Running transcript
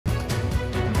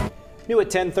New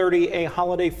at 10:30, a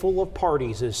holiday full of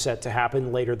parties is set to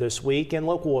happen later this week, and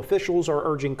local officials are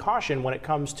urging caution when it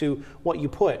comes to what you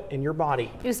put in your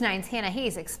body. News 9's Hannah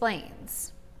Hayes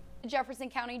explains. The Jefferson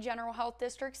County General Health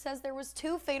District says there was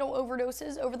 2 fatal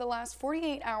overdoses over the last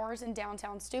 48 hours in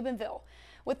downtown Steubenville.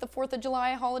 With the 4th of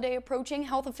July holiday approaching,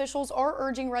 health officials are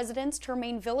urging residents to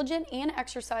remain vigilant and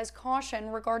exercise caution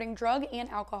regarding drug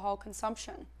and alcohol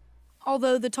consumption.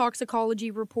 Although the toxicology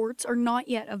reports are not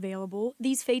yet available,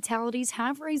 these fatalities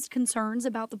have raised concerns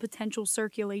about the potential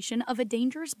circulation of a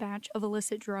dangerous batch of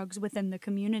illicit drugs within the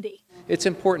community. It's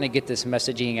important to get this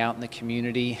messaging out in the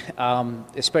community,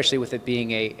 especially with it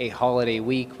being a holiday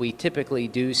week. We typically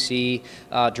do see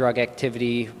drug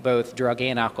activity, both drug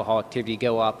and alcohol activity,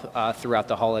 go up throughout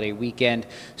the holiday weekend.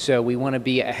 So we want to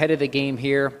be ahead of the game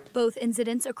here. Both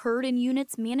incidents occurred in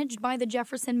units managed by the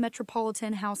Jefferson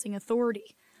Metropolitan Housing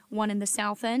Authority. One in the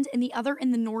south end and the other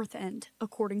in the north end,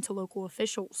 according to local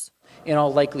officials. In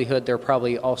all likelihood, there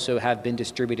probably also have been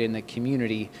distributed in the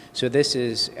community. So this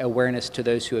is awareness to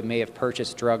those who may have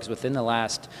purchased drugs within the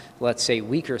last, let's say,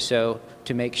 week or so,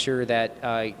 to make sure that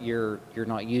you're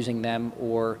not using them.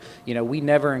 Or, we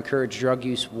never encourage drug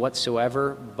use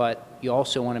whatsoever, but you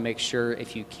also want to make sure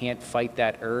if you can't fight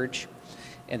that urge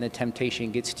and the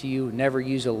temptation gets to you, never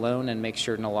use alone and make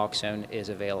sure naloxone is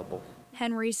available.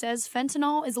 Henry says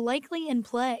fentanyl is likely in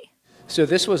play. So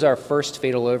this was our first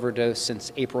fatal overdose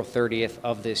since April 30th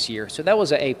of this year. So that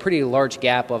was a pretty large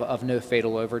gap of no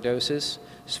fatal overdoses.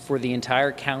 For the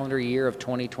entire calendar year of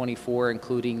 2024,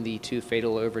 including the 2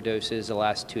 fatal overdoses the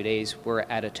last 2 days, we're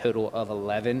at a total of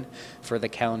 11 for the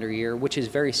calendar year, which is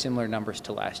very similar numbers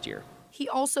to last year. He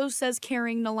also says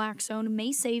carrying naloxone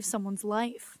may save someone's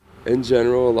life. In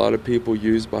general, a lot of people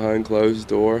use behind closed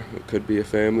door. It could be a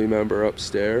family member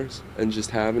upstairs, and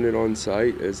just having it on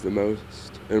site is the most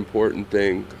important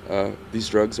thing. These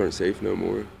drugs aren't safe no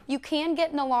more. You can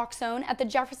get naloxone at the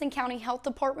Jefferson County Health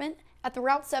Department, at the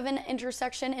Route 7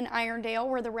 intersection in Irondale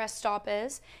where the rest stop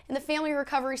is, and the Family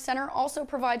Recovery Center also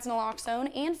provides naloxone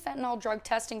and fentanyl drug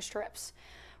testing strips.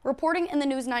 Reporting in the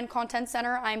News 9 Content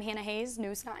Center, I'm Hannah Hayes,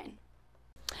 News 9.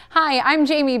 Hi, I'm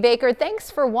Jamie Baker. Thanks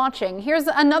for watching. Here's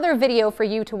another video for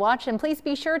you to watch, and please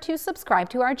be sure to subscribe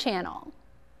to our channel.